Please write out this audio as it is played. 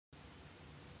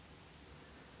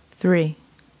3.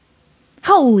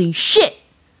 "Holy shit!"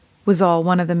 was all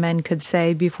one of the men could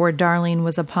say before Darlene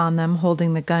was upon them,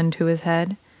 holding the gun to his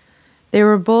head. They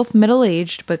were both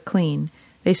middle-aged but clean.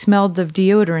 They smelled of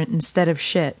deodorant instead of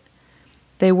shit.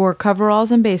 They wore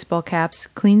coveralls and baseball caps,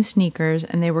 clean sneakers,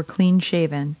 and they were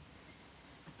clean-shaven.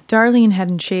 Darlene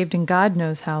hadn't shaved in God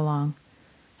knows how long.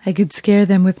 I could scare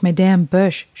them with my damn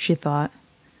bush, she thought.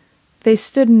 They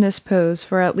stood in this pose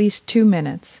for at least 2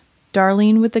 minutes,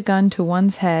 Darlene with the gun to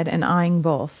one's head and eyeing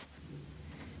both.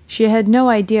 She had no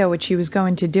idea what she was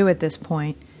going to do at this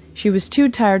point. She was too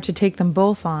tired to take them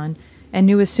both on, and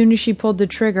knew as soon as she pulled the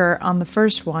trigger on the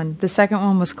first one, the second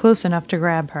one was close enough to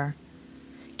grab her.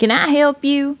 "Can I help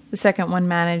you?" the second one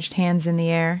managed, hands in the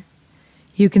air.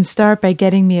 "You can start by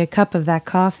getting me a cup of that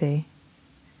coffee."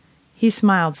 He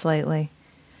smiled slightly.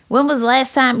 "When was the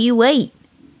last time you ate?"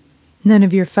 "None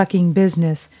of your fucking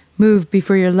business. Move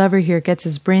before your lover here gets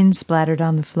his brains splattered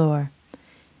on the floor."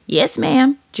 "Yes,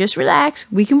 ma'am. Just relax.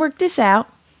 We can work this out."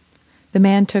 The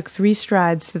man took 3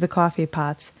 strides to the coffee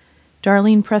pots.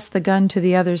 Darlene pressed the gun to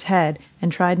the other's head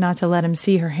and tried not to let him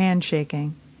see her hand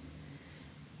shaking.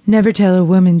 "Never tell a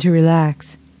woman to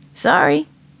relax." "Sorry,"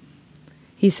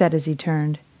 he said as he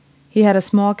turned. He had a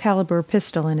small caliber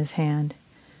pistol in his hand.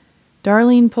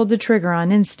 Darlene pulled the trigger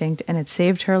on instinct, and it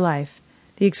saved her life.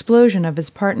 The explosion of his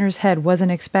partner's head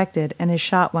wasn't expected, and his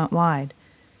shot went wide.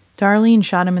 Darlene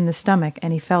shot him in the stomach,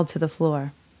 and he fell to the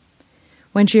floor.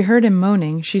 When she heard him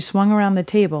moaning, she swung around the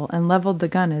table and leveled the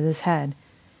gun at his head.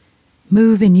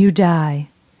 "Move and you die."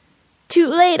 "Too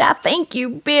late, I thank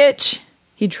you, bitch."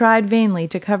 He tried vainly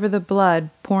to cover the blood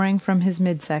pouring from his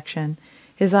midsection.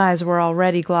 His eyes were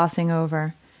already glossing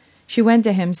over. She went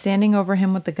to him, standing over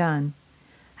him with the gun.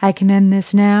 "I can end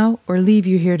this now, or leave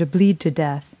you here to bleed to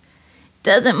death."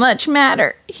 "Doesn't much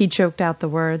matter," he choked out the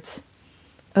words.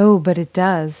 "Oh, but it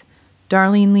does."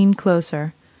 Darlene leaned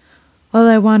closer. "All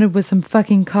I wanted was some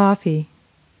fucking coffee."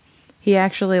 He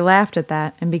actually laughed at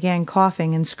that and began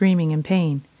coughing and screaming in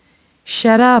pain.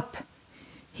 "Shut up!"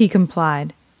 He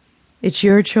complied. "It's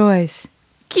your choice."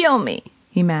 "Kill me,"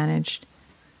 he managed.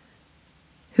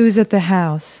 "Who's at the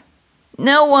house?"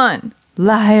 "No one."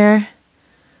 "Liar."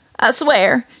 "I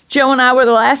swear, Joe and I were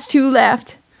the last 2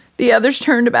 left. The others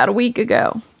turned about a week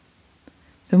ago."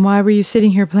 "Then why were you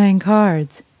sitting here playing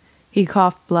cards?" He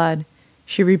coughed blood.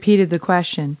 She repeated the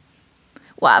question.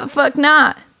 "Why the fuck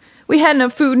not? We had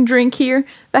enough food and drink here.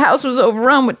 The house was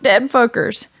overrun with dead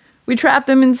fuckers. We trapped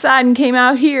them inside and came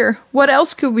out here. What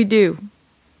else could we do?"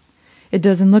 "It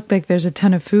doesn't look like there's a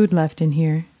ton of food left in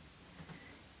here."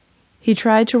 He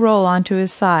tried to roll onto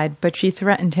his side, but she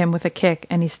threatened him with a kick,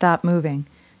 and he stopped moving.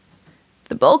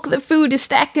 "The bulk of the food is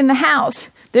stacked in the house.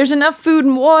 There's enough food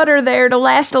and water there to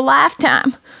last a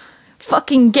lifetime.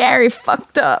 Fucking Gary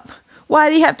fucked up. Why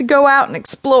do you have to go out and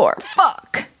explore?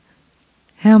 Fuck!"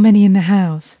 "How many in the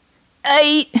house?"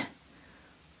 8.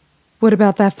 "What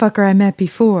about that fucker I met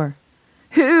before?"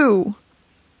 "Who?"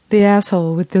 "The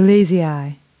asshole with the lazy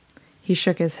eye." He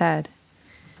shook his head.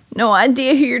 "No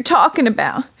idea who you're talking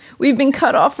about. We've been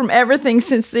cut off from everything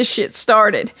since this shit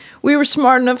started. We were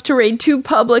smart enough to raid 2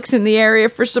 Publix in the area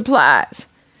for supplies."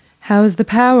 "How is the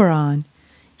power on?"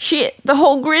 "Shit, the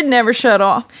whole grid never shut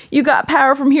off. You got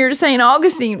power from here to St.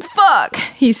 Augustine. Fuck,"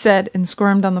 he said, and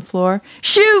squirmed on the floor.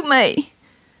 "Shoot me!"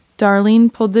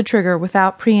 Darlene pulled the trigger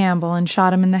without preamble and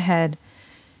shot him in the head.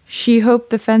 She hoped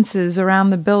the fences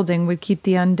around the building would keep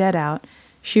the undead out.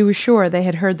 She was sure they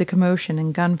had heard the commotion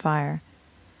and gunfire.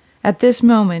 At this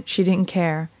moment, she didn't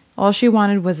care. All she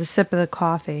wanted was a sip of the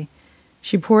coffee.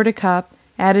 She poured a cup,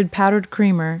 added powdered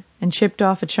creamer, and chipped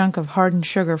off a chunk of hardened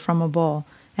sugar from a bowl,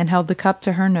 and held the cup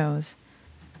to her nose.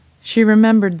 She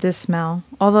remembered this smell.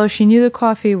 Although she knew the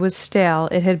coffee was stale,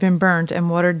 it had been burnt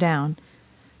and watered down.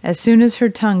 As soon as her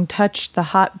tongue touched the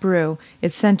hot brew,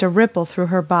 it sent a ripple through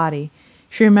her body.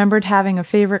 She remembered having a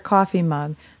favorite coffee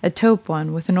mug, a taupe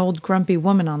one with an old grumpy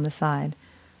woman on the side.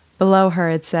 Below her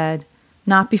it said,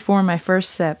 "Not before my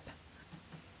first sip."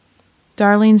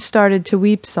 Darlene started to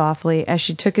weep softly as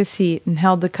she took a seat and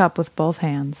held the cup with both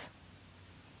hands.